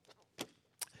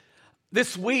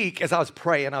This week, as I was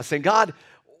praying, I was saying, God,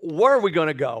 where are we going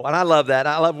to go? And I love that.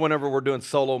 I love whenever we're doing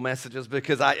solo messages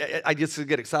because I just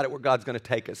get excited where God's going to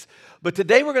take us. But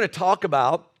today we're going to talk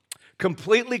about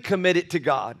completely committed to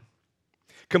God.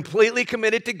 Completely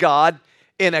committed to God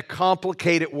in a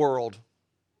complicated world,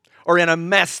 or in a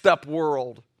messed up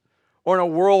world, or in a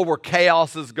world where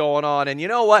chaos is going on. And you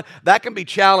know what? That can be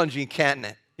challenging, can't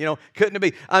it? Couldn't it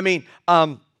be? I mean,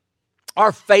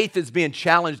 our faith is being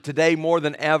challenged today more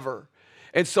than ever.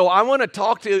 And so I want to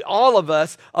talk to all of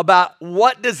us about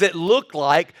what does it look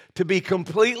like to be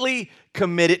completely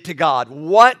committed to God.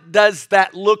 What does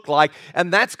that look like?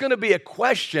 And that's going to be a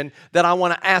question that I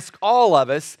want to ask all of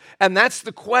us. And that's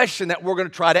the question that we're going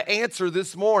to try to answer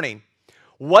this morning.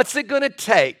 What's it going to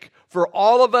take for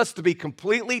all of us to be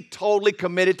completely, totally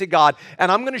committed to God? And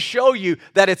I'm going to show you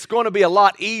that it's going to be a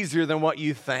lot easier than what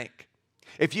you think.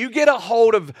 If you get a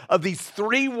hold of these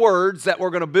three words that we're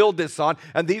going to build this on,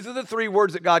 and these are the three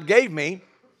words that God gave me,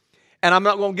 and I'm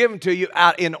not going to give them to you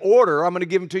out in order. I'm going to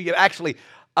give them to you actually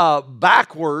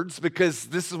backwards because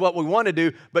this is what we want to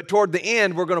do, but toward the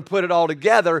end, we're going to put it all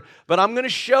together. But I'm going to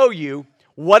show you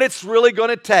what it's really going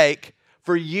to take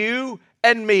for you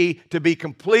and me to be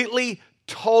completely,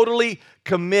 totally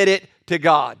committed to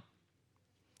God.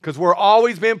 Because we're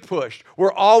always being pushed.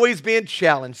 We're always being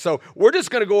challenged. So we're just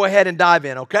going to go ahead and dive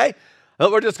in, okay?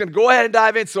 We're just going to go ahead and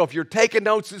dive in. So if you're taking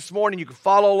notes this morning, you can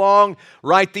follow along,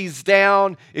 write these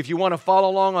down. If you want to follow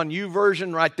along on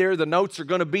YouVersion, right there, the notes are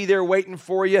going to be there waiting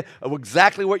for you.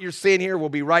 Exactly what you're seeing here will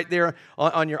be right there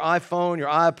on your iPhone, your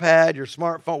iPad, your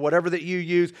smartphone, whatever that you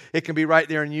use. It can be right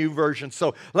there in YouVersion.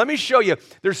 So let me show you.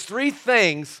 There's three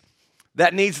things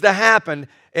that needs to happen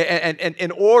and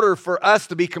in order for us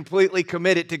to be completely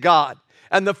committed to God.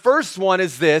 And the first one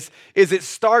is it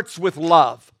starts with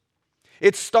love.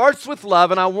 It starts with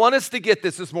love, and I want us to get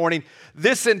this morning.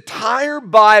 This entire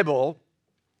Bible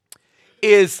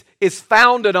is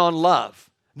founded on love.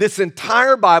 This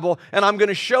entire Bible, and I'm going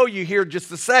to show you here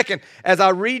just a second as I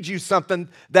read you something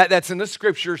that's in the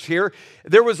scriptures here.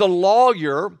 There was a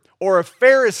lawyer or a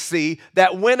Pharisee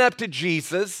that went up to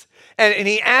Jesus, and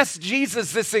he asked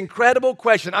Jesus this incredible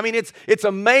question. I mean, it's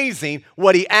amazing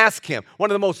what he asked him. One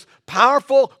of the most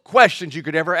powerful questions you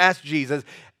could ever ask Jesus.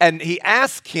 And he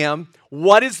asked him,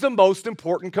 what is the most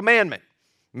important commandment?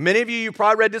 Many of you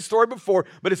probably read this story before,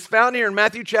 but it's found here in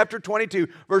Matthew chapter 22,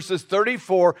 verses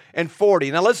 34 and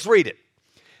 40. Now let's read it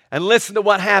and listen to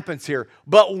what happens here.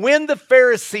 But when the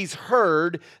Pharisees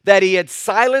heard that he had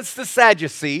silenced the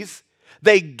Sadducees,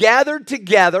 they gathered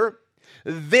together.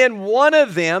 Then one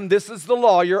of them, this is a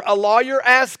lawyer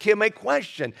asked him a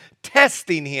question,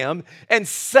 testing him and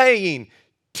saying,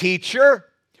 Teacher,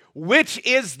 which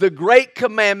is the great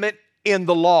commandment in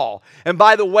the law? And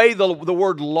by the way, the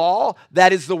word law,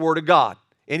 that is the word of God.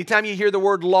 Anytime you hear the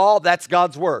word law, that's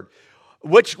God's word.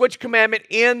 Which commandment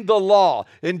in the law?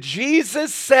 And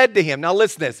Jesus said to him, now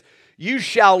listen to this, you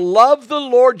shall love the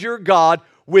Lord your God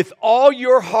with all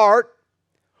your heart,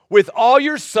 with all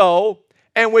your soul,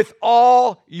 and with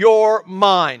all your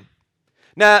mind.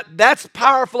 Now, that's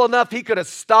powerful enough. He could have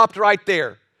stopped right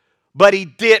there, but he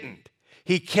didn't.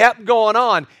 He kept going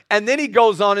on, and then he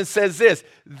goes on and says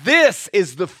this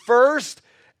is the first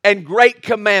and great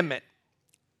commandment.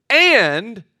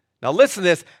 And, now listen to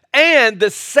this, and the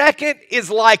second is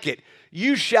like it.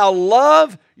 You shall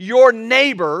love your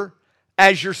neighbor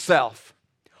as yourself.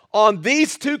 On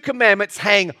these two commandments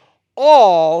hang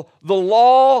all the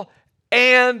law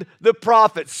and the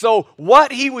prophets. So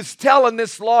what he was telling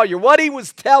this lawyer, what he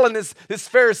was telling this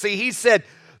Pharisee, he said,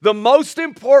 the most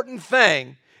important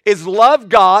thing is love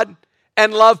God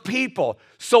and love people.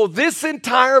 So this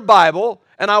entire Bible,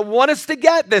 and I want us to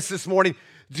get this morning,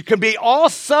 can be all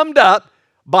summed up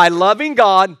by loving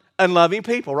God and loving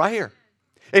people right here.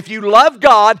 If you love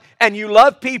God and you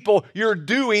love people, you're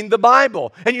doing the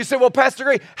Bible. And you say, well, Pastor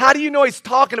Gray, how do you know he's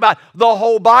talking about the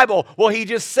whole Bible? Well, he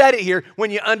just said it here.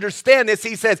 When you understand this,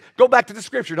 he says, go back to the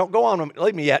scripture. Don't go on,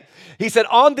 leave me yet. He said,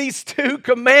 on these two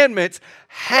commandments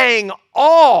hang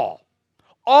all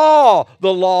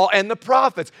the law and the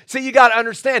prophets. See, you got to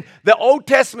understand, the Old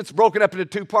Testament's broken up into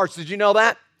two parts. Did you know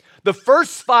that? The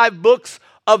first 5 books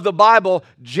of the Bible,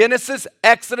 Genesis,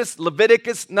 Exodus,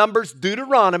 Leviticus, Numbers,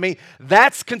 Deuteronomy,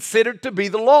 that's considered to be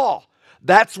the law.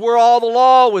 That's where all the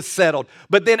law was settled.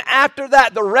 But then after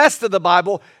that, the rest of the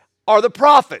Bible are the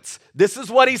prophets. This is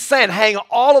what he's saying. Hang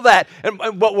all of that.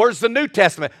 But where's the New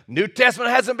Testament? New Testament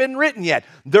hasn't been written yet.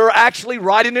 They're actually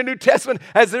writing the New Testament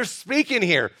as they're speaking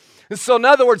here. And so in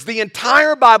other words, the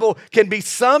entire Bible can be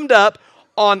summed up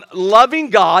on loving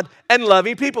God and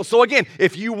loving people. So again,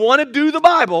 if you want to do the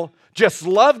Bible, Just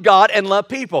love God and love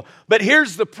people. But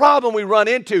here's the problem we run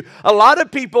into. A lot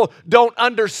of people don't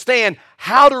understand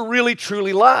how to really,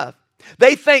 truly love.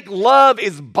 They think love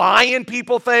is buying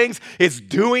people things, is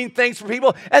doing things for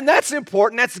people, and that's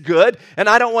important, that's good, and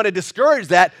I don't want to discourage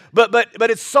that, but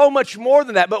it's so much more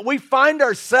than that. But we find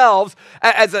ourselves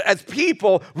as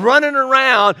people running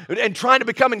around and trying to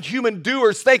become human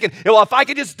doers, thinking, well, if I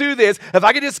could just do this, if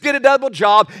I could just get a double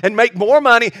job and make more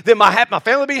money, then my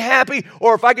family would be happy,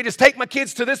 or if I could just take my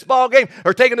kids to this ball game,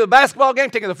 or take them to the basketball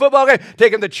game, take them to the football game,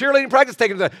 take them to cheerleading practice,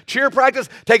 take them to cheer practice,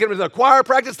 take them to the choir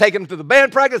practice, take them to the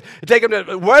band practice, take them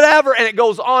to whatever, and it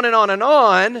goes on and on and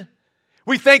on.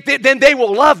 We think that then they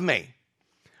will love me.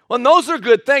 Well, and those are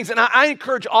good things, and I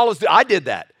encourage all of us to. I did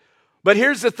that. But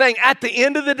here's the thing. At the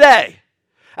end of the day,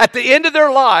 at the end of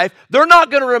their life, they're not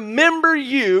going to remember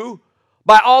you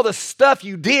by all the stuff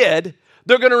you did.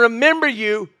 They're going to remember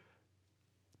you,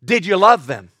 did you love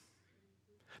them?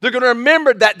 They're going to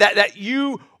remember that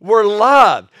you were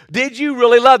loved. Did you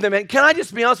really love them? And can I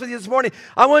just be honest with you this morning?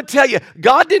 I want to tell you,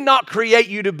 God did not create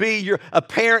you to be a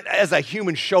parent as a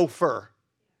human chauffeur.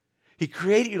 He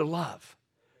created you to love.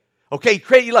 Okay, He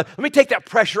created you to love. Let me take that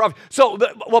pressure off. So,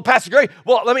 well, Pastor Gary,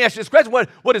 let me ask you this question.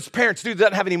 What does parents do that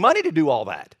don't have any money to do all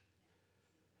that?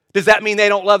 Does that mean they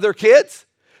don't love their kids?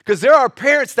 Because there are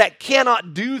parents that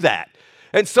cannot do that.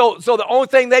 And so the only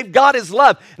thing they've got is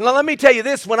love. And let me tell you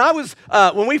this,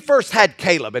 when we first had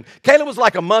Caleb, and Caleb was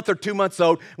like a month or 2 months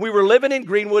old, we were living in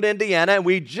Greenwood, Indiana, and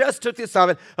we just took the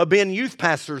assignment of being youth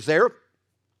pastors there.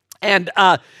 And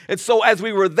so as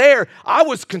we were there, I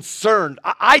was concerned.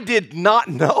 I did not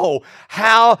know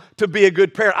how to be a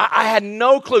good parent. I had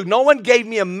no clue. No one gave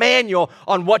me a manual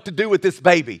on what to do with this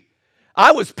baby.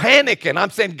 I was panicking. I'm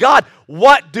saying, God,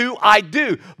 what do I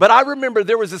do? But I remember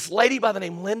there was this lady by the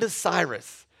name Linda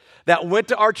Cyrus that went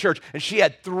to our church, and she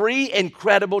had 3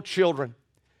 incredible children.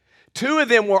 2 of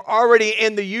them were already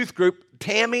in the youth group.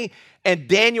 Tammy and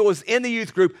Daniel was in the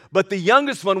youth group, but the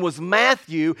youngest one was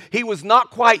Matthew. He was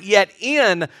not quite yet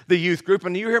in the youth group,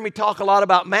 and you hear me talk a lot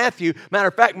about Matthew. Matter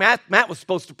of fact, Matt was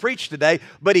supposed to preach today,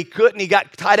 but he couldn't. He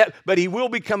got tied up, but he will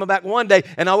be coming back one day,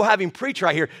 and I will have him preach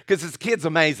right here because his kid's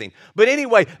amazing. But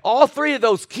anyway, all 3 of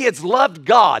those kids loved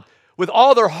God with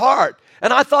all their heart.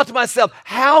 And I thought to myself,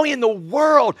 how in the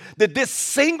world did this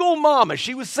single mama,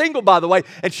 she was single, by the way,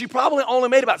 and she probably only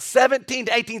made about $17,000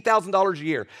 to $18,000 a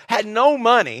year, had no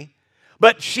money,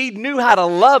 but she knew how to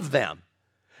love them.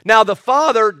 Now, the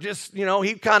father just,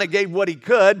 he kind of gave what he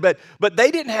could, but they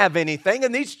didn't have anything,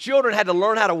 and these children had to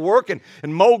learn how to work and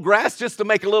mow grass just to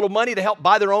make a little money to help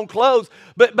buy their own clothes.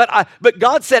 But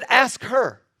God said, ask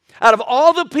her. Out of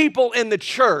all the people in the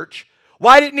church,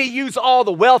 why didn't He use all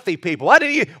the wealthy people? Why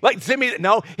didn't He send me?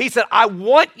 No, He said, I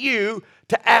want you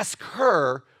to ask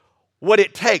her what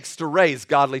it takes to raise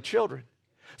godly children.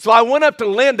 So I went up to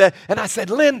Linda and I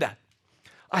said, Linda,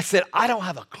 I don't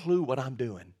have a clue what I'm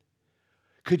doing.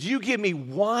 Could you give me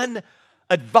one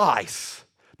advice,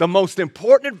 the most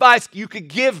important advice you could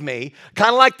give me,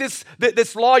 kind of like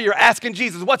this lawyer asking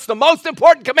Jesus, what's the most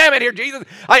important commandment here, Jesus?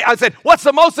 I said, what's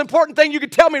the most important thing you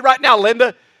could tell me right now,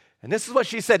 Linda? And this is what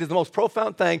she said is the most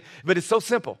profound thing, but it's so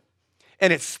simple.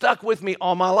 And it stuck with me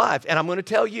all my life. And I'm going to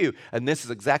tell you, and this is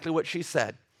exactly what she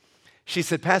said. She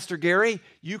said, Pastor Gary,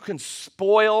 you can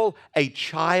spoil a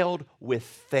child with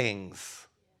things,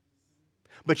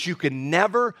 but you can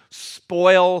never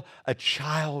spoil a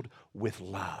child with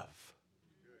love.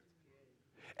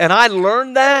 And I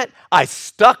learned that. I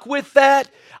stuck with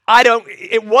that.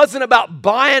 It wasn't about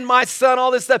buying my son all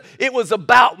this stuff. It was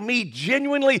about me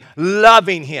genuinely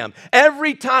loving him.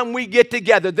 Every time we get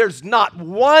together, there's not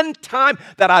one time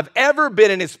that I've ever been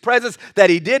in his presence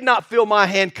that he did not feel my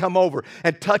hand come over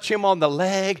and touch him on the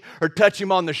leg or touch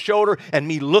him on the shoulder and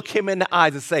me look him in the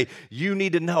eyes and say, you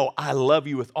need to know I love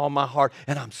you with all my heart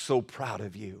and I'm so proud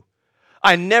of you.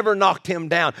 I never knocked him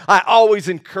down. I always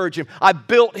encouraged him. I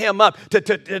built him up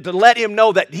to let him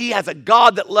know that he has a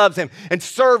God that loves him and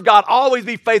serve God, always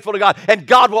be faithful to God, and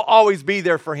God will always be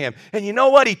there for him. And you know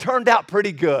what? He turned out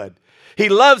pretty good. He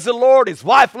loves the Lord. His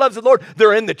wife loves the Lord.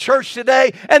 They're in the church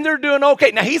today, and they're doing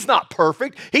okay. Now, he's not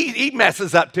perfect. He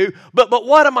messes up too. But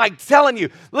what am I telling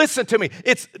you? Listen to me.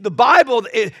 It's the Bible.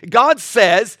 God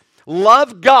says,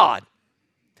 love God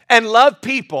and love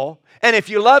people. And if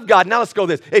you love God, now let's go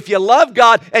this. If you love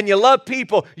God and you love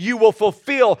people, you will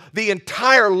fulfill the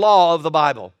entire law of the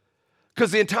Bible. Because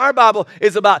the entire Bible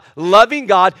is about loving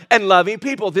God and loving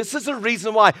people. This is the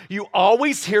reason why you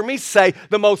always hear me say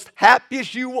the most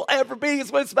happiest you will ever be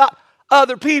is when it's about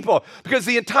other people. Because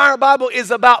the entire Bible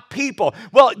is about people.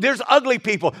 Well, there's ugly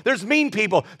people. There's mean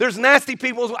people. There's nasty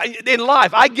people in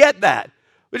life. I get that.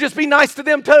 But just be nice to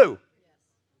them too.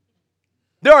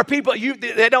 There are people,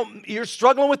 you're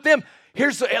struggling with them.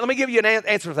 Let me give you an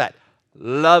answer to that.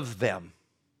 Love them.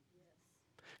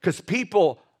 Because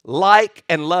people like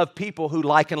and love people who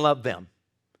like and love them.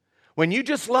 When you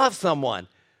just love someone,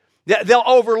 they'll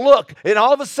overlook, and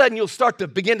all of a sudden you'll start to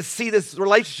begin to see this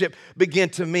relationship begin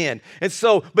to mend. And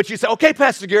so, but you say, okay,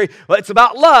 Pastor Gary, well, it's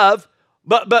about love,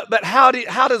 but how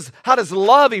does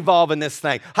love evolve in this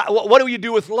thing? What do you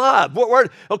do with love?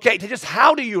 Just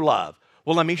how do you love?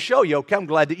 Well, let me show you. Okay, I'm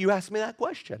glad that you asked me that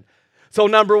question. So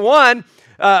number one,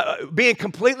 being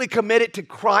completely committed to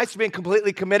Christ, being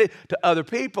completely committed to other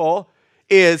people,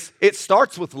 it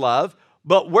starts with love,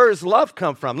 but where does love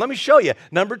come from? Let me show you.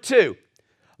 Number two,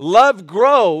 love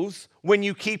grows when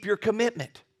you keep your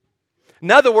commitment.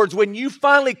 In other words, when you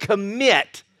finally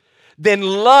commit, then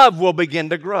love will begin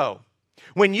to grow.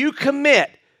 When you commit,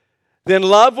 then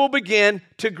love will begin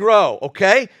to grow,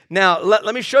 okay? Now,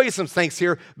 let me show you some things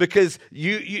here because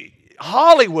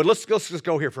Hollywood, let's just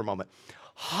go here for a moment.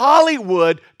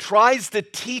 Hollywood tries to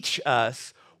teach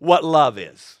us what love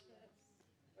is.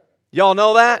 Y'all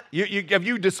know that? Have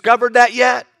you discovered that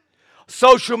yet?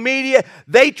 Social media,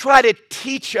 they try to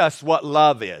teach us what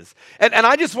love is. And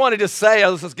I just wanted to say,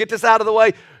 let's get this out of the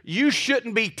way, you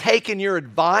shouldn't be taking your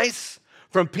advice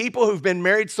from people who've been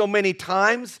married so many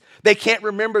times, they can't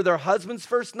remember their husband's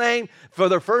first name for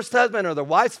their first husband or their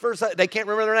wife's first husband. They can't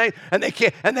remember their name,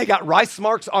 and they got rice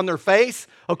marks on their face.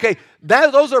 Okay,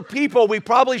 those are people we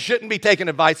probably shouldn't be taking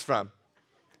advice from.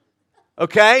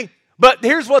 Okay, but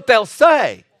here's what they'll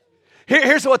say.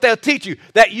 Here's what they'll teach you,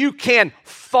 that you can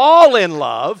fall in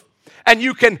love and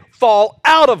you can fall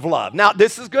out of love. Now,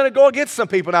 this is going to go against some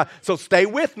people now, so stay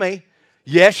with me.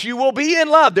 Yes, you will be in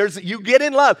love. You get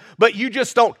in love, but you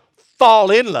just don't fall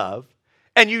in love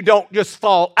and you don't just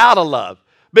fall out of love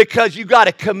because you got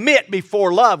to commit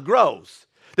before love grows.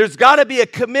 There's got to be a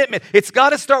commitment. It's got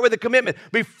to start with a commitment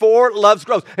before love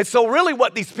grows. And so really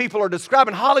what these people are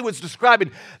describing, Hollywood's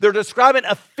describing, they're describing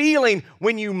a feeling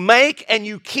when you make and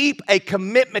you keep a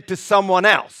commitment to someone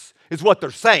else. Is what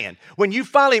they're saying. When you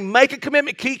finally make a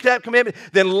commitment, keep that commitment,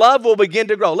 then love will begin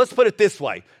to grow. Let's put it this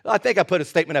way. I think I put a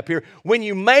statement up here. When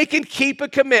you make and keep a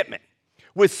commitment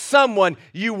with someone,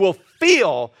 you will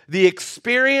feel the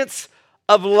experience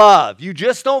of love. You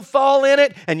just don't fall in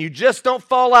it and you just don't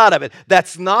fall out of it.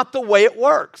 That's not the way it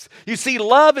works. You see,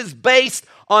 love is based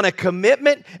on a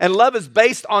commitment and love is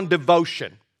based on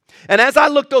devotion. And as I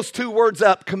look those two words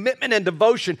up, commitment and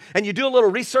devotion, and you do a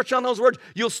little research on those words,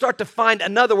 you'll start to find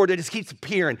another word that just keeps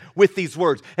appearing with these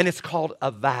words, and it's called a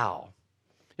vow.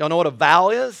 Y'all know what a vow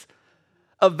is?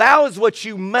 A vow is what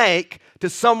you make to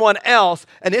someone else,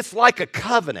 and it's like a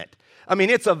covenant. I mean,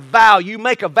 it's a vow. You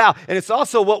make a vow, and it's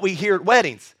also what we hear at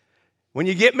weddings. When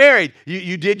you get married,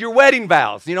 you did your wedding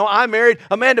vows. You know, I married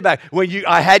Amanda back.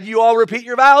 I had you all repeat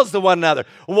your vows to one another.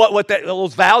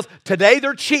 Those vows, today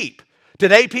they're cheap.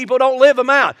 Today, people don't live them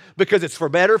out because it's for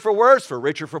better, for worse, for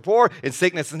richer, for poor, in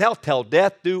sickness and health, till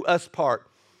death do us part.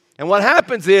 And what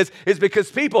happens is because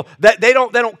people, they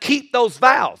don't keep those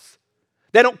vows.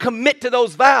 They don't commit to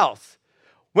those vows.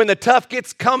 When the tough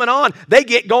gets coming on, they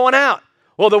get going out.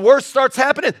 Well, the worst starts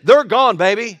happening, they're gone,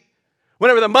 baby.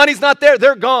 Whenever the money's not there,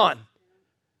 they're gone.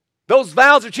 Those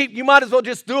vows are cheap. You might as well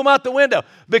just throw them out the window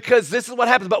because this is what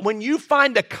happens. But when you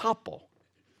find a couple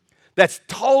that's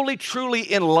totally, truly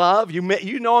in love. You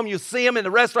know them, you see them in the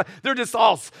restaurant. They're just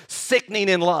all sickening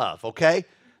in love, okay?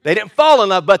 They didn't fall in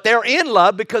love, but they're in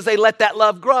love because they let that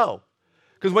love grow.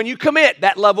 Because when you commit,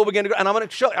 that love will begin to grow. And I'm going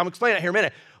to explain it here in a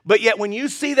minute. But yet when you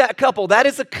see that couple, that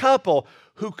is a couple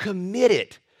who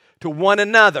committed to one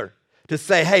another to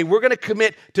say, hey, we're going to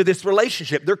commit to this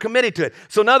relationship. They're committed to it.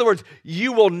 So in other words,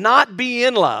 you will not be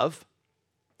in love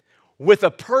with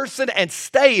a person and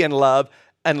stay in love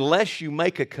unless you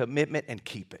make a commitment and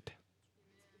keep it.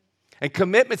 And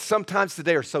commitments sometimes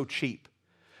today are so cheap.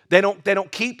 They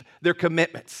don't keep their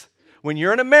commitments. When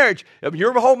you're in a marriage,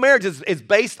 your whole marriage is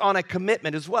based on a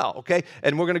commitment as well, okay?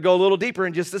 And we're going to go a little deeper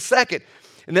in just a second.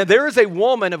 And then there is a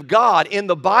woman of God in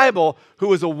the Bible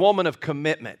who is a woman of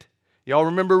commitment. Y'all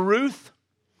remember Ruth?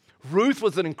 Ruth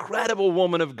was an incredible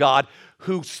woman of God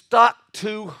who stuck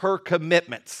to her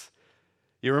commitments.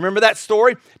 You remember that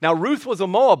story? Now, Ruth was a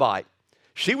Moabite.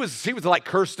 She was like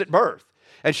cursed at birth.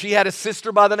 And she had a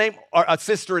sister-in-law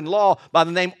by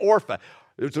the name Orpah.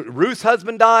 Ruth's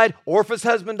husband died, Orpah's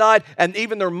husband died, and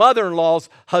even their mother-in-law's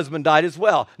husband died as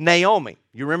well, Naomi.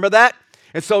 You remember that?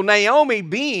 And so Naomi,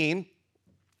 being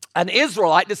an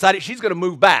Israelite, decided she's going to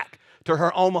move back to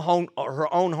her own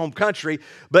home country.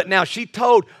 But now she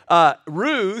told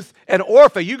Ruth and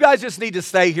Orpah, you guys just need to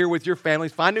stay here with your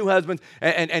families, find new husbands,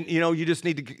 and you just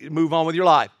need to move on with your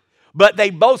life. But they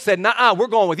both said, nah, we're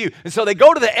going with you. And so they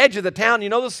go to the edge of the town. You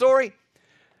know the story?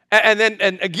 And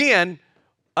again,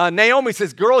 Naomi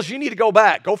says, girls, you need to go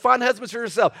back. Go find husbands for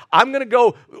yourself. I'm going to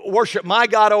go worship my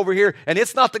God over here, and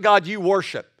it's not the God you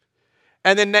worship.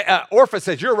 And then Orpah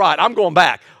says, you're right, I'm going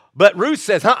back. But Ruth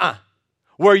says,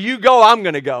 where you go, I'm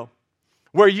going to go.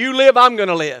 Where you live, I'm going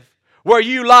to live. Where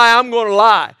you lie, I'm going to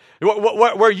lie.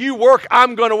 Where you work,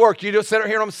 I'm going to work. You just hear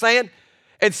what I'm saying?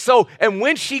 And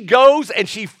when she goes and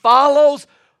she follows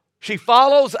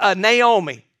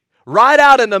Naomi right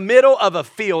out in the middle of a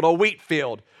field, a wheat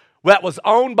field that was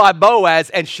owned by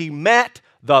Boaz, and she met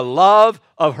the love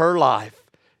of her life.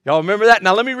 Y'all remember that?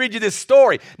 Now let me read you this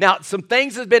story. Now some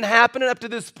things have been happening up to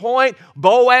this point.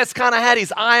 Boaz kind of had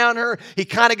his eye on her. He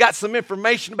kind of got some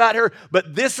information about her.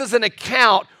 But this is an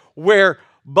account where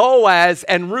Boaz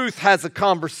and Ruth has a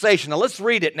conversation. Now let's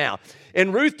read it now.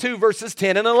 In Ruth 2 verses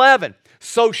 10 and 11.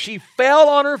 So she fell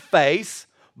on her face,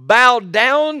 bowed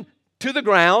down to the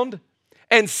ground,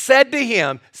 and said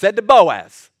to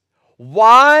Boaz,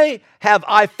 why have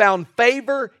I found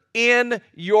favor in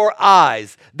your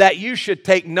eyes that you should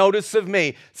take notice of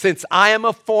me, since I am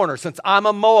a foreigner, since I'm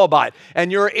a Moabite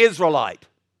and you're an Israelite?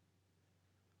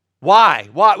 Why?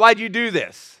 Why'd you do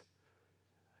this?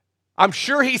 I'm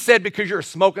sure he said, because you're a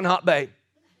smoking hot babe.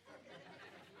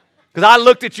 Because I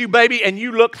looked at you, baby, and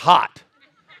you looked hot.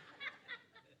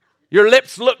 Your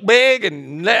lips look big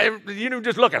and you're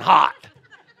just looking hot.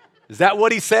 Is that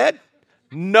what he said?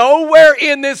 Nowhere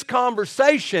in this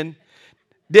conversation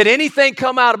did anything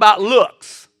come out about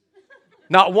looks.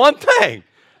 Not one thing.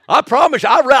 I promise you,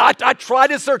 I tried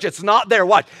to search. It's not there.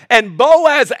 Watch. And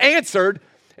Boaz answered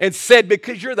and said,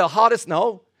 because you're the hottest,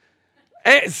 no.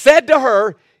 And said to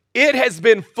her, it has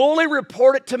been fully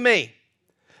reported to me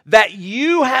that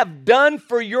you have done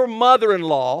for your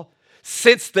mother-in-law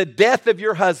since the death of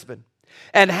your husband,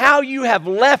 and how you have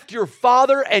left your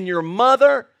father and your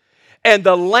mother and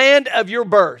the land of your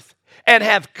birth, and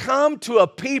have come to a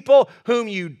people whom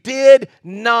you did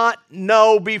not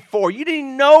know before. You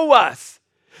didn't know us.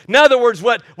 In other words,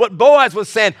 what Boaz was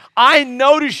saying, I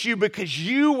noticed you because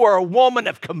you were a woman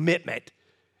of commitment.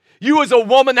 You was a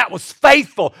woman that was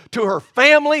faithful to her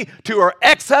family, to her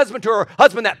ex-husband, to her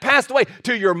husband that passed away,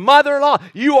 to your mother-in-law.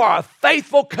 You are a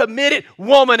faithful, committed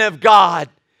woman of God.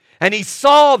 And he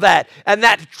saw that, and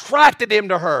that attracted him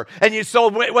to her. And you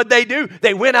saw what they do?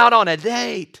 They went out on a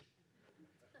date.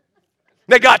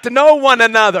 They got to know one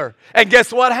another. And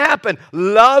guess what happened?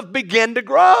 Love began to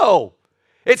grow.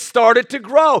 It started to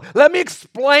grow. Let me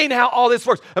explain how all this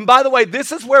works. And by the way,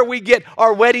 this is where we get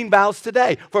our wedding vows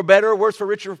today. For better or worse, for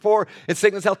richer or poor, in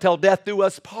sickness, health, till death do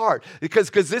us part.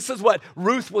 Because this is what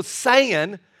Ruth was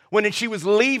saying when she was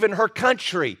leaving her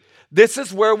country. This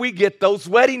is where we get those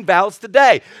wedding vows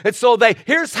today. And so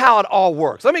here's how it all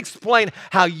works. Let me explain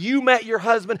how you met your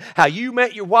husband, how you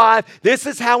met your wife. This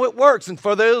is how it works. And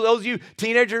for those of you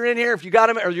teenagers in here, if you got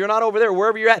them or you're not over there,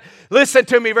 wherever you're at, listen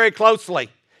to me very closely.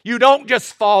 You don't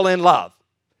just fall in love.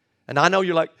 And I know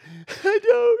you're like, I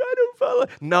don't fall in.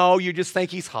 No, you just think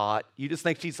he's hot. You just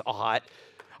think she's hot.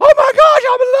 Oh my gosh,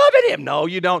 I'm loving him. No,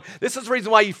 you don't. This is the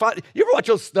reason why you ever watch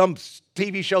those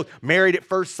TV shows, Married at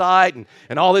First Sight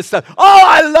and all this stuff. Oh,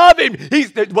 I love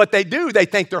him. What they do, they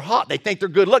think they're hot. They think they're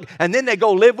good looking. And then they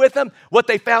go live with them. What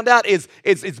they found out is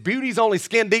beauty's only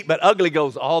skin deep, but ugly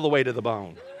goes all the way to the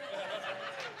bone.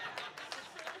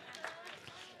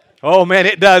 Oh man,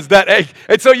 it does that.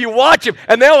 And so you watch them,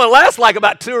 and they only last like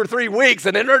about 2 or 3 weeks,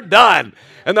 and then they're done.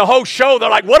 And the whole show, they're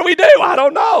like, what do we do? I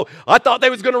don't know. I thought they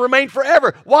was going to remain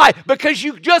forever. Why? Because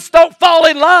you just don't fall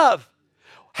in love.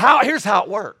 Here's how it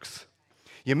works.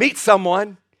 You meet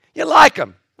someone, you like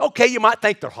them. Okay, you might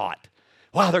think they're hot.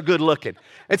 Wow, they're good looking.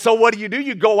 And so what do?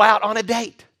 You go out on a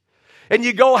date. And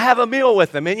you go have a meal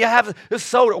with them, and you have a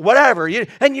soda, whatever.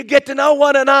 And you get to know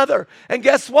one another. And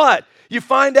guess what? You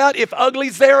find out if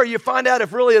ugly's there, or you find out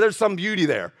if really there's some beauty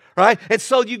there, right? And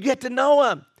so you get to know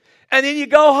them. And then you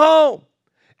go home.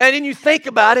 And then you think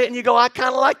about it, and you go, I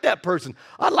kind of like that person.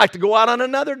 I'd like to go out on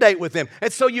another date with them.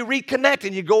 And so you reconnect,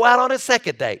 and you go out on a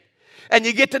second date. And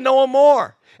you get to know them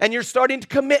more. And you're starting to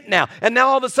commit now. And now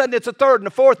all of a sudden it's a third and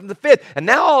a fourth and the fifth. And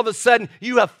now all of a sudden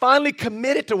you have finally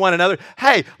committed to one another.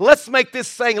 Hey, let's make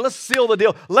this thing. Let's seal the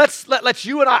deal. Let's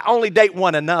you and I only date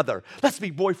one another. Let's be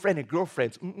boyfriend and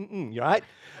girlfriends. You right?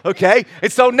 Okay?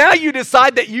 And so now you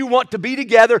decide that you want to be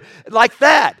together like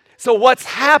that. So what's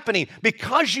happening?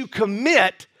 Because you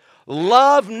commit,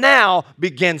 love now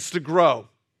begins to grow.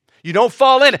 You don't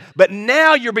fall in it, but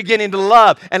now you're beginning to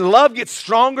love, and love gets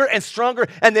stronger and stronger,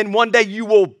 and then one day you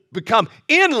will become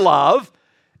in love,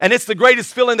 And it's the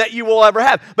greatest feeling that you will ever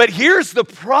have. But here's the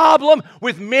problem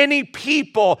with many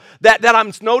people that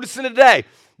I'm noticing today.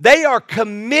 They are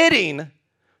committing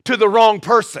to the wrong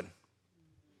person.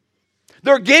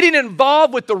 They're getting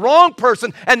involved with the wrong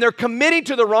person, and they're committing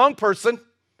to the wrong person,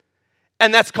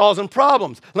 and that's causing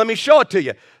problems. Let me show it to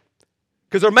you.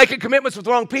 Because they're making commitments with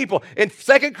the wrong people. In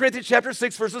 2 Corinthians chapter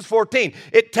 6, verses 14,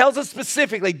 it tells us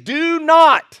specifically, do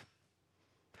not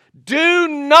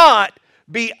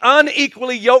be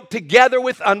unequally yoked together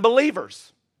with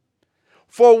unbelievers.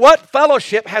 For what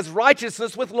fellowship has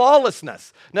righteousness with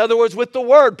lawlessness? In other words, with the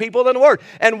word, people in the word.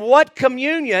 And what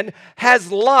communion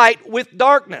has light with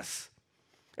darkness?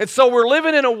 And so we're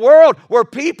living in a world where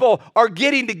people are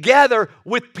getting together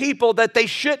with people that they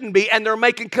shouldn't be, and they're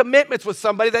making commitments with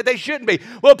somebody that they shouldn't be.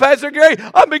 Well, Pastor Gary,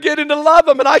 I'm beginning to love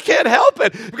them, and I can't help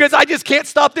it because I just can't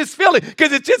stop this feeling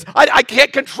because it's just, I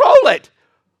can't control it.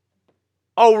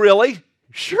 Oh, really?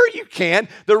 Sure you can.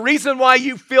 The reason why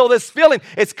you feel this feeling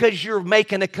is because you're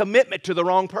making a commitment to the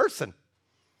wrong person.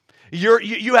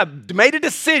 You have made a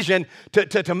decision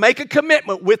to make a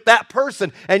commitment with that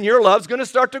person, and your love's going to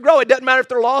start to grow. It doesn't matter if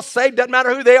they're lost, saved, doesn't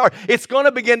matter who they are. It's going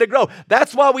to begin to grow.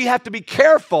 That's why we have to be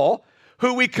careful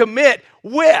who we commit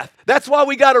with. That's why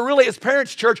we got to really, as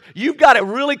parents, church, you've got to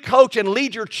really coach and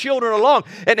lead your children along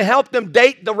and help them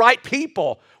date the right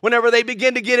people whenever they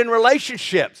begin to get in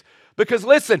relationships. Because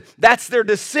listen, that's their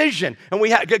decision. And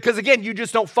because again, you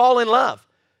just don't fall in love.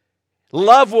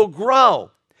 Love will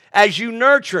grow as you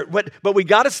nurture it. But we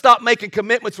got to stop making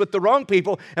commitments with the wrong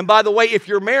people. And by the way, if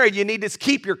you're married, you need to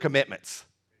keep your commitments.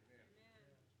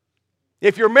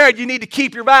 If you're married, you need to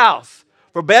keep your vows.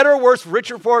 For better or worse, for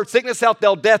richer or poor, sickness, health,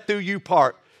 till death do you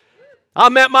part. I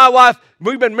met my wife.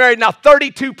 We've been married now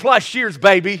 32 plus years,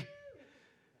 baby.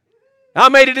 I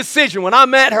made a decision when I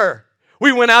met her.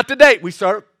 We went out to date. We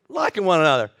started liking one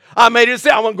another. I made a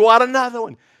decision. I want to go out another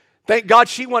one. Thank God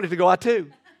she wanted to go out too.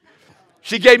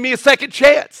 She gave me a second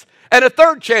chance, and a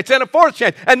third chance, and a fourth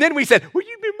chance. And then we said, will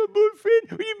you be my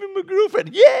boyfriend? Will you be my girlfriend?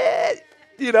 Yeah.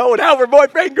 You know, and now we're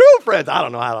boyfriend and girlfriends. I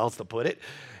don't know how else to put it.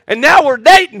 And now we're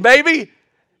dating, baby.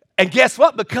 And guess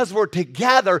what? Because we're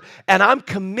together, and I'm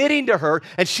committing to her,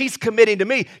 and she's committing to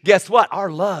me, guess what? Our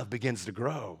love begins to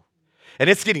grow. And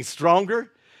it's getting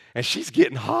stronger, and she's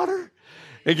getting hotter,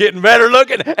 and getting better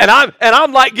looking. And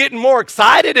I'm like getting more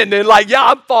excited, and then like, yeah,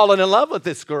 I'm falling in love with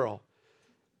this girl.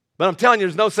 But I'm telling you,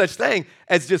 there's no such thing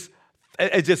as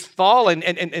just falling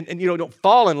and don't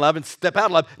fall in love and step out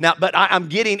of love. Now, but I'm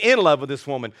getting in love with this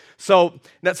woman. So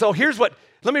here's what,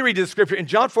 let me read you the scripture in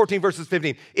John 14, verses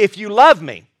 15. If you love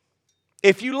me,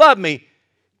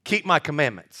 keep my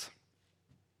commandments.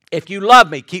 If you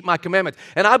love me, keep my commandments.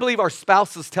 And I believe our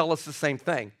spouses tell us the same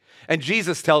thing. And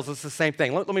Jesus tells us the same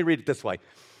thing. Let me read it this way.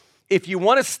 If you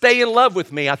want to stay in love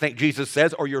with me, I think Jesus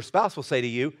says, or your spouse will say to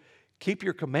you, keep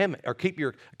your commandment or keep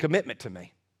your commitment to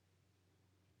me.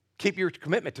 Keep your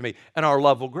commitment to me, and our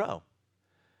love will grow.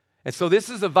 And so this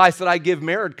is advice that I give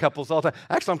married couples all the time.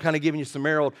 Actually, I'm kind of giving you some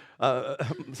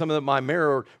my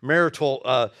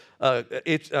marital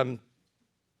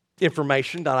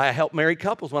information that I help married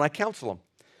couples when I counsel them.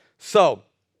 So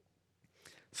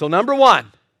number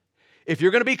one, if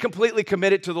you're going to be completely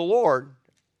committed to the Lord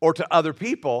or to other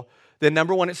people, then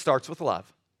number one, it starts with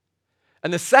love.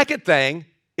 And the second thing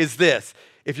is this.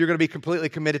 If you're going to be completely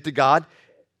committed to God,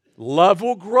 love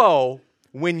will grow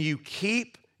when you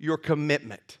keep your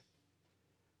commitment.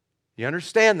 You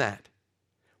understand that?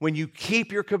 When you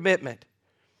keep your commitment,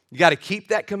 you got to keep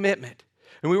that commitment.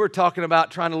 And we were talking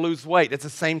about trying to lose weight. It's the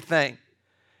same thing.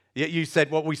 You said,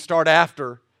 well, we start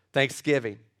after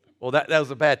Thanksgiving. Well, that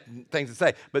was a bad thing to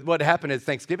say. But what happened is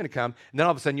Thanksgiving to come, and then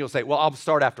all of a sudden you'll say, well, I'll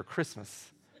start after Christmas.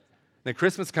 Then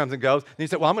Christmas comes and goes, and you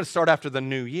say, well, I'm going to start after the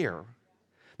new year.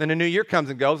 Then the new year comes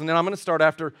and goes, and then I'm going to start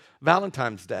after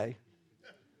Valentine's Day.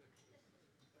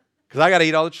 Because I got to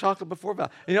eat all the chocolate before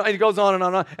Valentine's. And it goes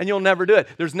on, and you'll never do it.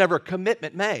 There's never a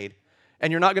commitment made,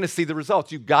 and you're not going to see the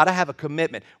results. You've got to have a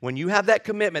commitment. When you have that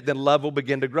commitment, then love will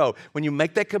begin to grow. When you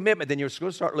make that commitment, then you're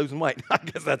going to start losing weight. I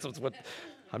guess that's what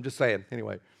I'm just saying.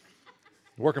 Anyway,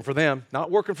 working for them, not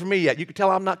working for me yet. You can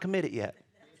tell I'm not committed yet.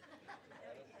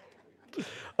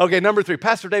 Okay, number 3.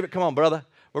 Pastor David, come on, brother.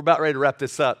 We're about ready to wrap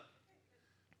this up.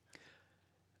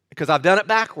 Because I've done it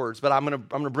backwards, but I'm going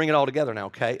to bring it all together now,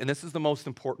 okay? And this is the most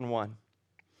important one.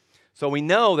 So we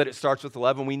know that it starts with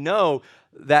love, and we know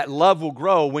that love will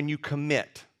grow when you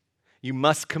commit. You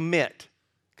must commit,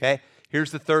 okay?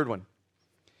 Here's the third one.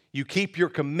 You keep your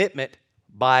commitment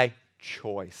by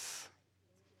choice.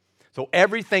 So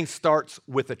everything starts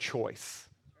with a choice.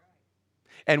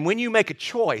 And when you make a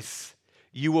choice,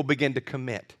 you will begin to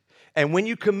commit. And when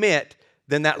you commit,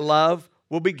 then that love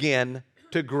will begin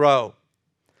to grow.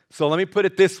 So let me put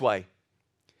it this way.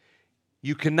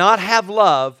 You cannot have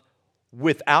love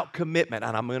without commitment.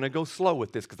 And I'm going to go slow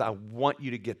with this because I want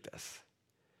you to get this.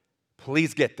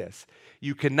 Please get this.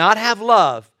 You cannot have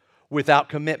love without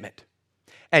commitment.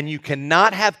 And you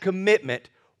cannot have commitment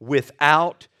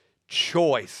without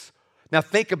choice. Now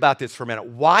think about this for a minute.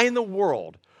 Why in the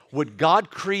world would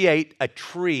God create a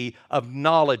tree of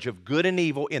knowledge of good and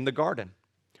evil in the garden?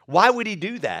 Why would he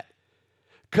do that?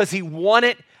 Because he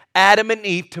wanted Adam and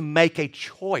Eve to make a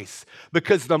choice.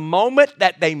 Because the moment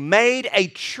that they made a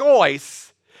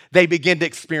choice, they began to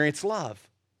experience love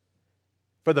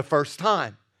for the first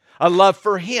time. A love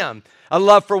for him, a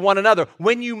love for one another.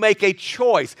 When you make a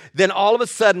choice, then all of a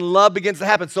sudden love begins to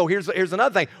happen. So here's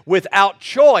another thing. Without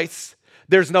choice,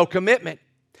 there's no commitment.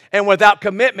 And without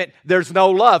commitment, there's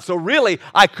no love. So really,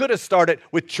 I could have started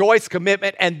with choice,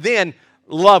 commitment, and then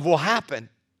love will happen.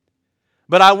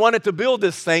 But I wanted to build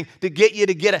this thing to get you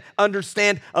to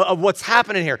understand of what's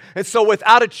happening here. And so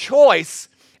without a choice,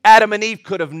 Adam and Eve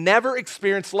could have never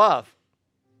experienced love.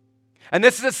 And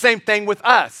this is the same thing with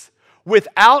us.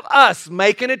 Without us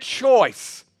making a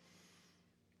choice,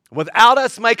 we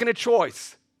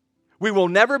will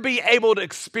never be able to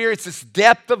experience this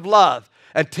depth of love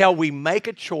until we make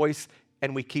a choice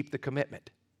and we keep the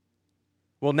commitment.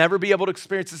 We'll never be able to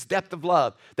experience this depth of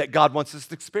love that God wants us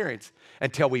to experience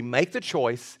until we make the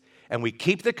choice and we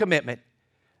keep the commitment,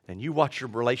 and you watch your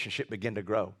relationship begin to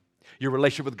grow. Your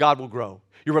relationship with God will grow.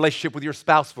 Your relationship with your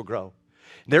spouse will grow.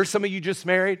 There's some of you just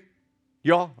married.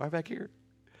 Y'all, right back here.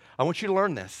 I want you to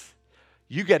learn this.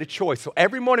 You get a choice. So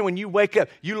every morning when you wake up,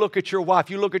 you look at your wife,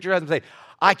 you look at your husband and say,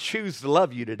 I choose to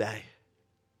love you today.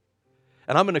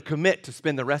 And I'm going to commit to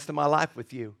spend the rest of my life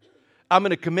with you. I'm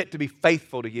going to commit to be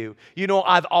faithful to you. You know,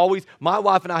 my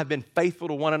wife and I have been faithful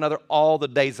to one another all the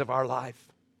days of our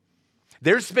life.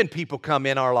 There's been people come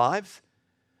in our lives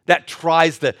that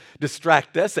tries to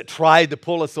distract us, that tried to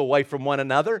pull us away from one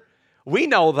another. We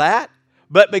know that.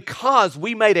 But because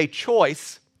we made a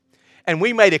choice and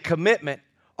we made a commitment,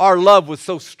 our love was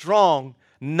so strong,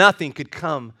 nothing could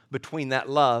come between that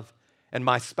love and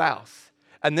my spouse.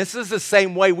 And this is the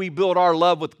same way we build our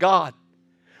love with God.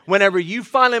 Whenever you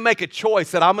finally make a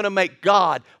choice that I'm going to make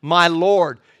God my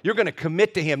Lord, you're going to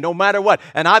commit to him no matter what.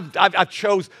 And I've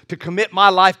chose to commit my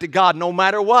life to God no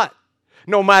matter what.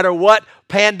 No matter what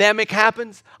pandemic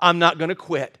happens, I'm not going to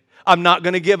quit. I'm not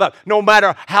going to give up. No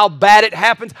matter how bad it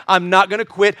happens, I'm not going to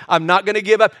quit. I'm not going to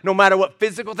give up. No matter what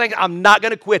physical thing, I'm not going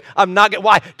to quit.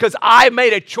 Why? Because I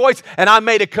made a choice and I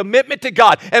made a commitment to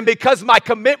God. And because my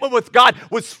commitment with God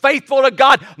was faithful to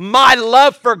God, my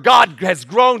love for God has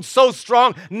grown so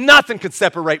strong, nothing can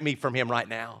separate me from him right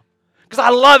now. Because I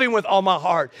love him with all my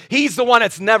heart. He's the one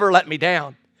that's never let me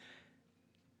down.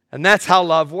 And that's how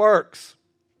love works.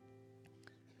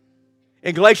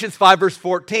 In Galatians 5 verse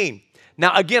 14,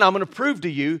 now, again, I'm going to prove to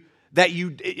you that you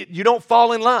don't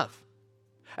fall in love.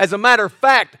 As a matter of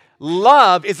fact,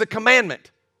 love is a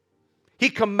commandment. He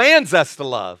commands us to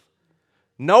love.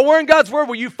 Nowhere in God's word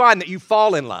will you find that you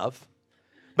fall in love,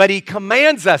 but he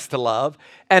commands us to love,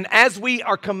 and as we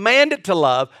are commanded to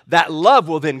love, that love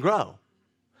will then grow.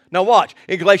 Now watch,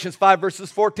 in Galatians 5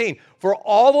 verses 14, for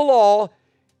all the law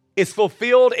is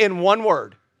fulfilled in one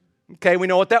word. Okay, we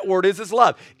know what that word is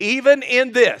love. Even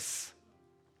in this,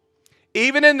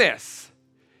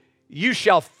 you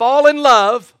shall fall in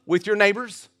love with your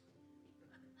neighbors.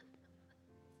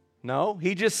 No,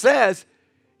 he just says,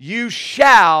 you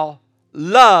shall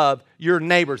love your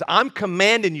neighbors. I'm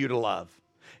commanding you to love.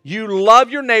 You love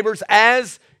your neighbors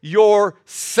as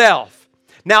yourself.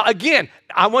 Now, again,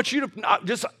 I want you to,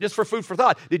 just for food for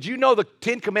thought, did you know the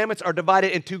 10 Commandments are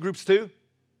divided in two groups too?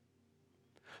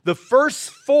 The first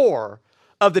 4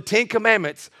 of the 10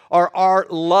 Commandments are our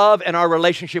love and our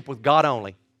relationship with God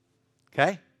only.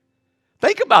 Okay?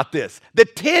 Think about this. The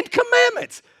 10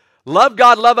 Commandments. Love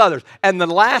God, love others. And the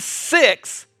last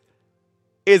 6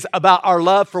 is about our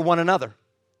love for one another.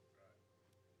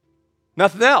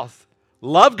 Nothing else.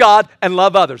 Love God and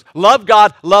love others. Love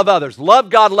God, love others.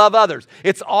 Love God, love others.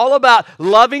 It's all about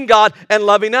loving God and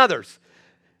loving others.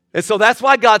 And so that's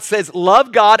why God says,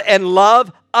 love God and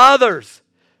love others.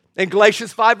 In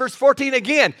Galatians 5 verse 14,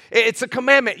 again, it's a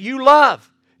commandment. You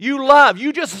love.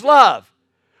 You just love.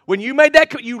 When you made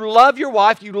that, you love your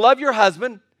wife, you love your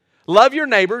husband, love your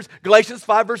neighbors. Galatians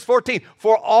 5 verse 14,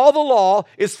 for all the law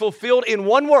is fulfilled in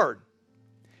one word.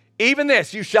 Even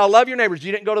this, you shall love your neighbors.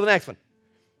 You didn't go to the next one.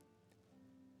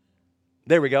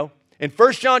 There we go. In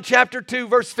 1 John chapter 2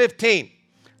 verse 15,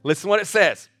 listen what it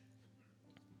says.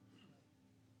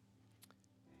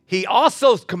 He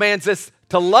also commands us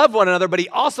to love one another, but he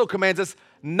also commands us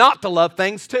not to love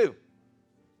things too.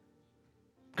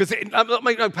 Because let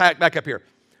me back up here.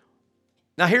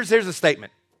 Now, here's a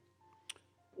statement.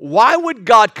 Why would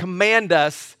God command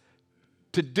us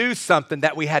to do something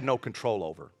that we had no control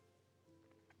over?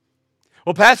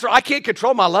 Well, Pastor, I can't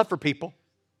control my love for people.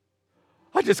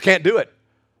 I just can't do it.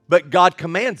 But God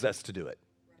commands us to do it.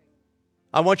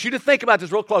 I want you to think about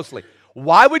this real closely.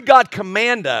 Why would God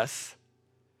command us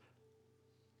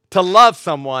to love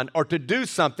someone or to do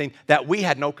something that we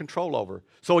had no control over?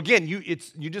 So again, you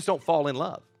just don't fall in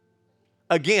love.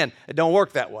 Again, it don't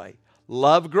work that way.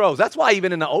 Love grows. That's why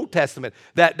even in the Old Testament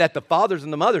that the fathers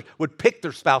and the mothers would pick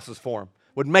their spouses for them,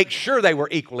 would make sure they were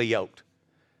equally yoked.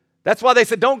 That's why they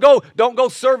said, don't go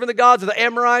serving the gods of the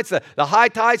Amorites, the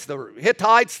Hittites, the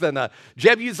Hittites, and the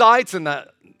Jebusites, and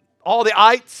all the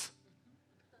ites.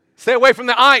 Stay away from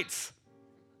the ites.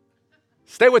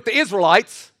 Stay with the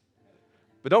Israelites,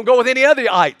 but don't go with any other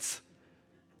ites.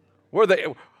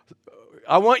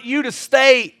 I want you to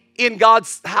stay in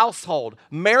God's household.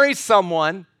 Marry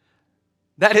someone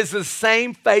that is the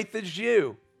same faith as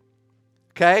you.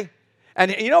 Okay?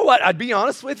 And you know what? I'd be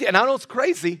honest with you, and I know it's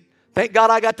crazy. Thank God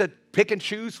I got to pick and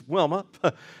choose Wilma.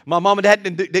 My mom and dad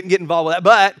didn't get involved with that.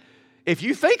 But if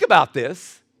you think about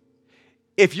this,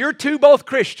 if you're both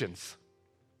Christians,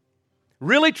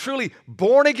 really, truly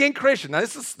born-again Christian, now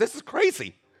this is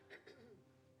crazy,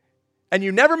 and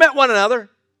you never met one another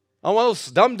on one of those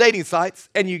dumb dating sites,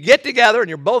 and you get together and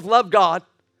you both love God,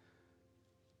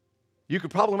 you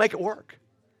could probably make it work.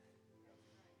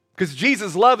 Because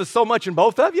Jesus' love is so much in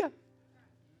both of you.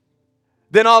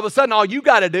 Then all of a sudden, all you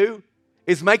got to do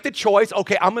is make the choice,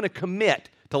 okay, I'm going to commit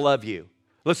to love you.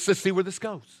 Let's just see where this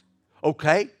goes.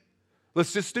 Okay?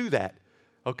 Let's just do that.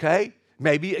 Okay?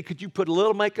 Maybe, could you put a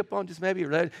little makeup on just maybe?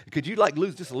 Or could you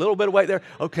lose just a little bit of weight there?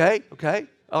 Okay?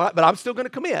 All right, but I'm still going to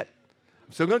commit.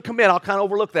 I'll kind of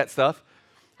overlook that stuff,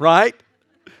 right?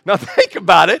 Now think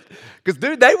about it, because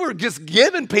dude, they were just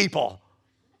giving people.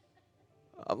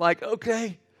 I'm like,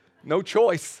 okay, no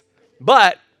choice.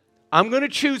 But I'm going to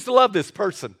choose to love this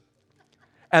person.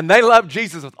 And they love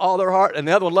Jesus with all their heart, and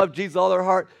the other one loved Jesus with all their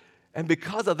heart. And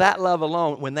because of that love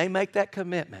alone, when they make that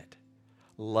commitment,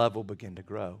 love will begin to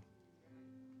grow.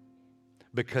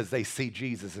 Because they see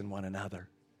Jesus in one another.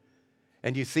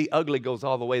 And you see, ugly goes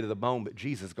all the way to the bone, but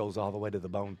Jesus goes all the way to the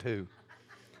bone too.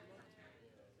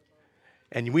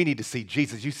 And we need to see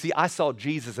Jesus. You see, I saw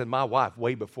Jesus in my wife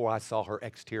way before I saw her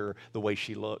exterior, the way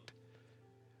she looked.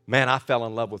 Man, I fell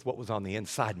in love with what was on the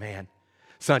inside, man.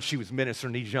 Son, she was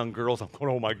ministering to these young girls. I'm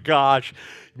going, oh my gosh,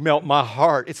 melt my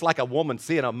heart. It's like a woman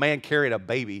seeing a man carrying a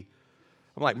baby.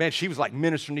 I'm like, man, she was like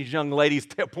ministering to these young ladies,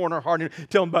 pouring her heart in,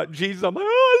 telling them about Jesus. I'm like, oh,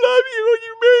 I love you.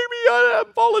 You made me.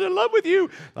 I'm falling in love with you.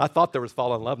 I thought there was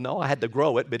falling in love. No, I had to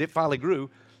grow it, but it finally grew.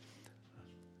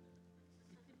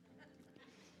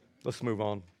 Let's move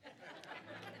on.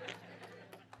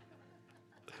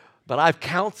 But I've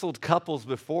counseled couples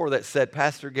before that said,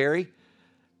 Pastor Gary,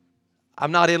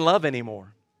 I'm not in love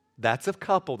anymore. That's a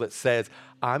couple that says,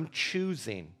 I'm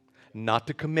choosing not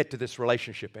to commit to this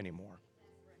relationship anymore.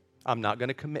 I'm not going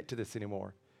to commit to this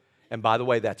anymore. And by the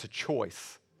way, that's a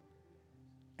choice.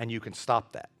 And you can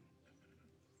stop that.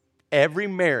 Every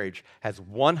marriage has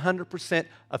 100%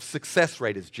 of success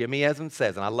rate, as Jimmy Evans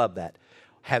says, and I love that,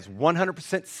 has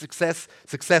 100%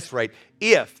 success rate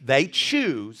if they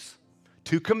choose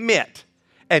to commit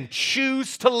and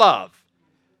choose to love.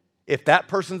 If that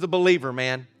person's a believer,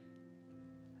 man.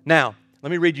 Now,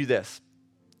 let me read you this.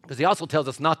 Because he also tells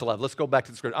us not to love. Let's go back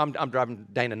to the scripture. I'm driving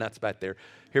Dana nuts back there.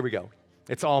 Here we go.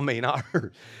 It's all me, not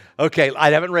her. Okay,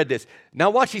 I haven't read this. Now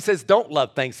watch, he says don't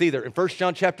love things either. In 1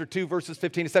 John chapter 2, verses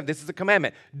 15 to 7, this is a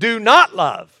commandment. Do not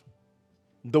love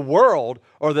the world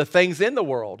or the things in the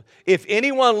world. If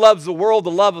anyone loves the world,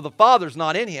 the love of the Father is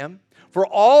not in him. For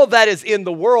all that is in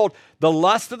the world, the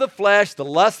lust of the flesh, the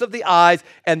lust of the eyes,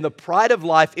 and the pride of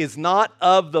life is not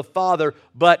of the Father,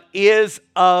 but is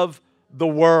of the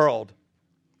world.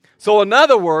 So in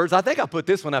other words, I think I put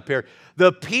this one up here.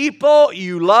 The people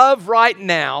you love right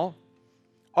now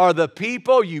are the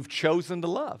people you've chosen to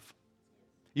love.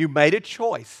 You made a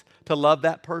choice to love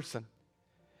that person.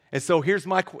 And so here's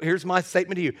my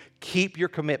statement to you. Keep your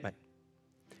commitment.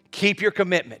 Keep your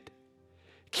commitment.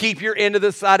 Keep your end of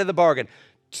the side of the bargain.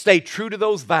 Stay true to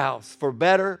those vows for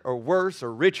better or worse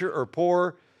or richer or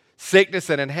poorer, sickness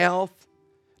and in health.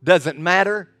 Doesn't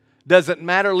matter. Doesn't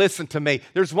matter. Listen to me.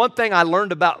 There's one thing I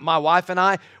learned about my wife and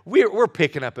I. We're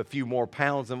picking up a few more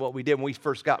pounds than what we did when we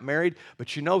first got married.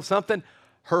 But you know something?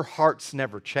 Her heart's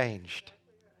never changed.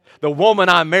 The woman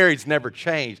I married's never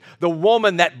changed. The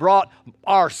woman that brought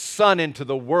our son into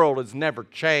the world has never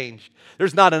changed.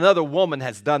 There's not another woman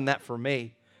has done that for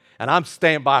me. And I'm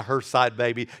staying by her side,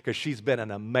 baby, because she's been an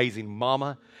amazing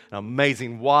mama, an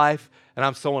amazing wife, and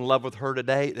I'm so in love with her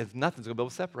today, there's nothing's going to be able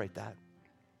to separate that.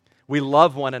 We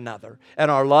love one another, and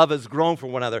our love has grown for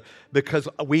one another because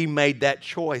we made that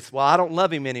choice. Well, I don't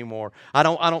love him anymore. I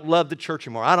don't love the church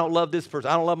anymore. I don't love this person.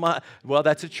 I don't love my... Well,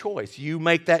 that's a choice. You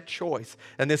make that choice.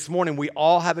 And this morning, we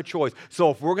all have a choice.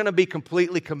 So if we're going to be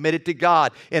completely committed to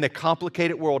God in a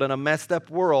complicated world, in a messed up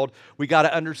world, we got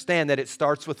to understand that it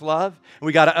starts with love. And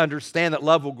we got to understand that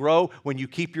love will grow when you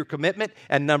keep your commitment.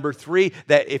 And number 3,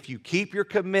 that if you keep your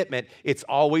commitment, it's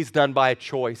always done by a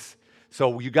choice.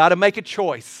 So you got to make a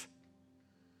choice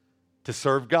to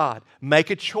serve God. Make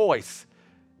a choice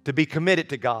to be committed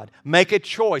to God. Make a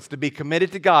choice to be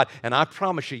committed to God. And I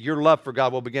promise you, your love for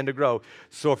God will begin to grow.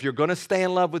 So if you're going to stay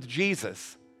in love with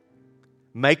Jesus,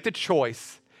 make the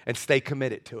choice and stay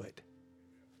committed to it.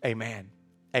 Amen.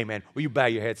 Amen. Will you bow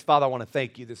your heads? Father, I want to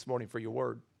thank you this morning for your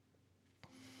word.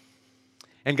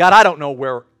 And God, I don't know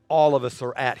where all of us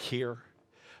are at here.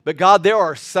 But God, there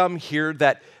are some here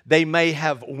that they may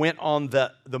have went on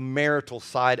the marital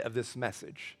side of this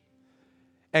message.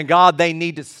 And God, they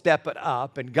need to step it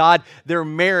up. And God, their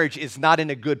marriage is not in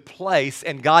a good place.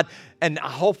 And God, and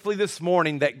hopefully this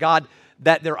morning that God,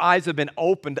 that their eyes have been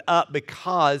opened up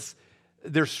because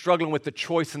they're struggling with the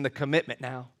choice and the commitment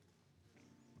now.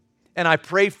 And I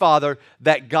pray, Father,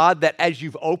 that God, that as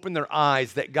you've opened their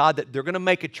eyes, that God, that they're going to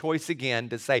make a choice again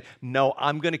to say, no,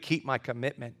 I'm going to keep my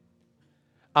commitment.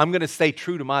 I'm going to stay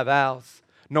true to my vows,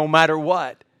 no matter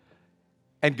what.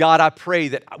 And God, I pray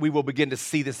that we will begin to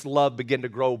see this love begin to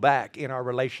grow back in our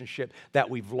relationship that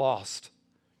we've lost.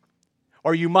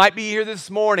 Or you might be here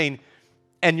this morning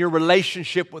and your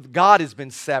relationship with God has been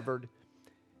severed.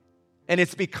 And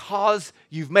it's because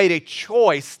you've made a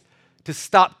choice to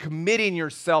stop committing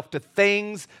yourself to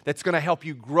things that's going to help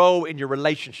you grow in your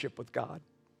relationship with God.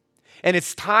 And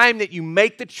it's time that you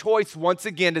make the choice once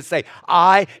again to say,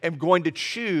 I am going to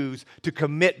choose to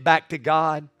commit back to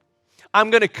God. I'm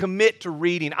going to commit to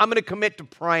reading. I'm going to commit to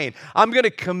praying. I'm going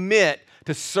to commit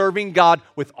to serving God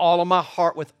with all of my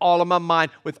heart, with all of my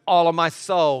mind, with all of my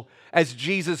soul. As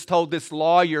Jesus told this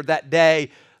lawyer that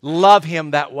day, love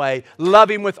him that way.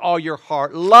 Love him with all your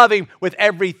heart. Love him with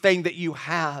everything that you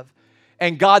have.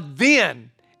 And God,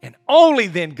 then, and only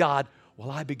then, God, will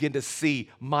I begin to see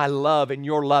my love and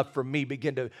your love for me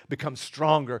begin to become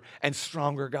stronger and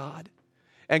stronger, God.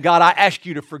 And God, I ask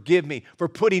you to forgive me for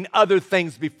putting other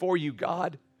things before you,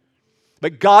 God.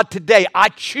 But God, today I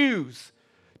choose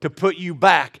to put you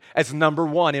back as number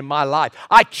one in my life.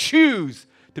 I choose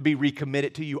to be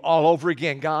recommitted to you all over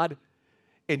again, God.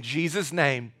 In Jesus'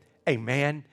 name, amen